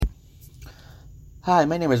Hi,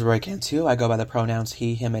 my name is Roy Cantu. I go by the pronouns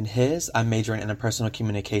he, him, and his. I'm majoring in interpersonal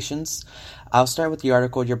communications. I'll start with the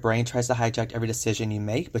article, Your brain tries to hijack every decision you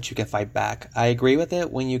make, but you can fight back. I agree with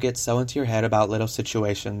it when you get so into your head about little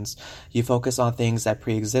situations. You focus on things that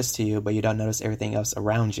pre-exist to you, but you don't notice everything else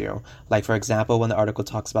around you. Like, for example, when the article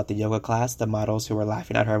talks about the yoga class, the models who were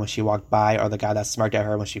laughing at her when she walked by, or the guy that smirked at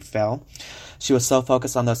her when she fell. She was so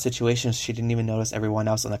focused on those situations, she didn't even notice everyone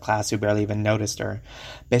else in the class who barely even noticed her.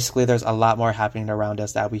 Basically, there's a lot more happening around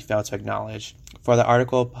us that we fail to acknowledge. For the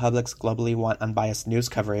article, publics globally want unbiased news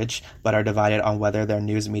coverage, but are divided on whether their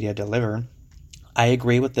news media deliver. I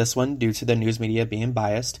agree with this one due to the news media being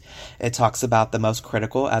biased. It talks about the most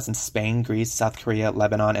critical, as in Spain, Greece, South Korea,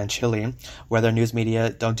 Lebanon, and Chile, where their news media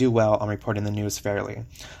don't do well on reporting the news fairly.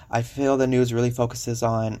 I feel the news really focuses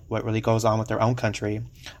on what really goes on with their own country.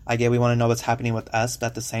 I get we want to know what's happening with us, but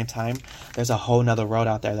at the same time, there's a whole nother world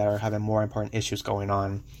out there that are having more important issues going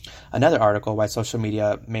on. Another article, Why Social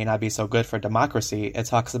Media May Not Be So Good for Democracy, it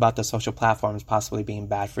talks about the social platforms possibly being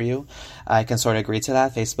bad for you. I can sort of agree to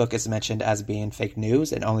that. Facebook is mentioned as being fake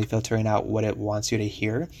news and only filtering out what it wants you to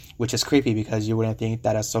hear, which is creepy because you wouldn't think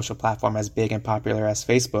that a social platform as big and popular as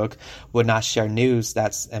Facebook would not share news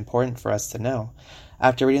that's important for us to know.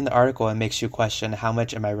 After reading the article, it makes you question, how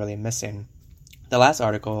much am I really missing? The last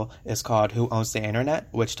article is called Who Owns the Internet,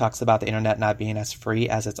 which talks about the internet not being as free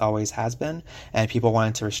as it always has been, and people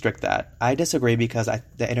wanting to restrict that. I disagree because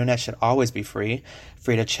the internet should always be free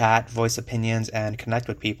to chat, voice opinions, and connect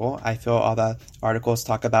with people. I feel all the articles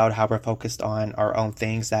talk about how we're focused on our own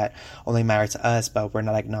things that only matter to us, but we're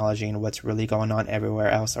not acknowledging what's really going on everywhere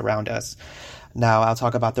else around us. Now, I'll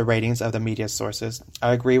talk about the ratings of the media sources.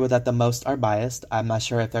 I agree with that the most are biased. I'm not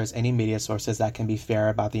sure if there's any media sources that can be fair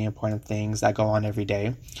about the important things that go on every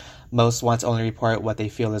day. Most want to only report what they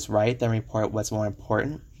feel is right, then report what's more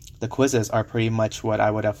important. The quizzes are pretty much what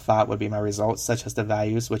I would have thought would be my results, such as the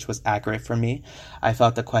values, which was accurate for me. I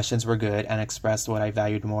felt the questions were good and expressed what I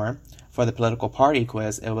valued more. For the political party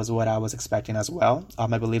quiz, it was what I was expecting as well. All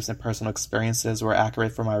my beliefs and personal experiences were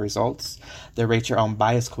accurate for my results. The Rate Your Own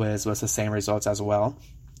Bias quiz was the same results as well.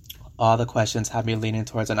 All the questions had me leaning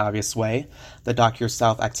towards an obvious way. The Doc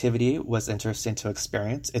Yourself activity was interesting to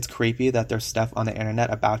experience. It's creepy that there's stuff on the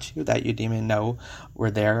internet about you that you didn't even know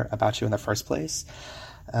were there about you in the first place.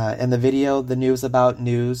 In the video, The News About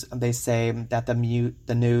News, they say that the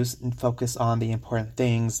news focus on the important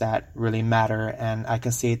things that really matter, and I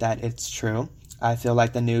can see that it's true. I feel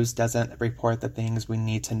like the news doesn't report the things we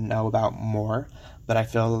need to know about more, but I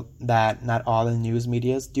feel that not all the news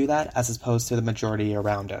medias do that, as opposed to the majority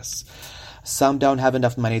around us. Some don't have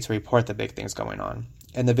enough money to report the big things going on.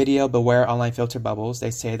 In the video, Beware Online Filter Bubbles,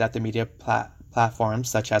 they say that the media platforms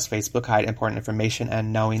such as Facebook hide important information,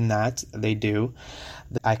 and knowing that they do,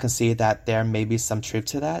 I can see that there may be some truth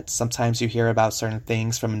to that. Sometimes you hear about certain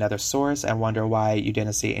things from another source and wonder why you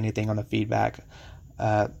didn't see anything on the feedback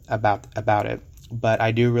about it. But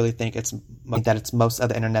I do really think it's most of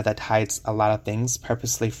the internet that hides a lot of things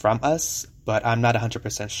purposely from us, but I'm not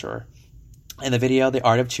 100% sure. In the video, The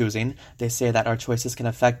Art of Choosing, they say that our choices can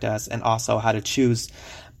affect us and also how to choose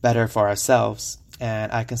better for ourselves.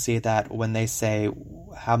 And I can see that when they say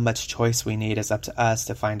how much choice we need is up to us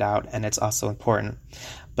to find out, and it's also important.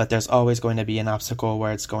 But there's always going to be an obstacle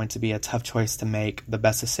where it's going to be a tough choice to make the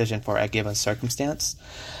best decision for a given circumstance.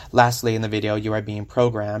 Lastly, in the video, You Are Being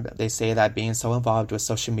Programmed, they say that being so involved with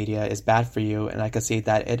social media is bad for you, and I can see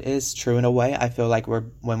that it is true in a way. I feel like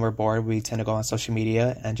when we're bored, we tend to go on social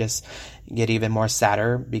media and just get even more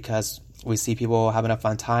sadder because we see people having a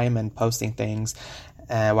fun time and posting things,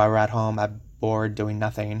 and while we're at home, I'm bored doing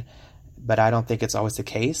nothing. But I don't think it's always the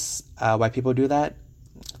case. Why people do that?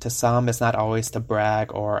 To some, it's not always to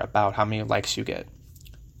brag or about how many likes you get.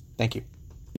 Thank you.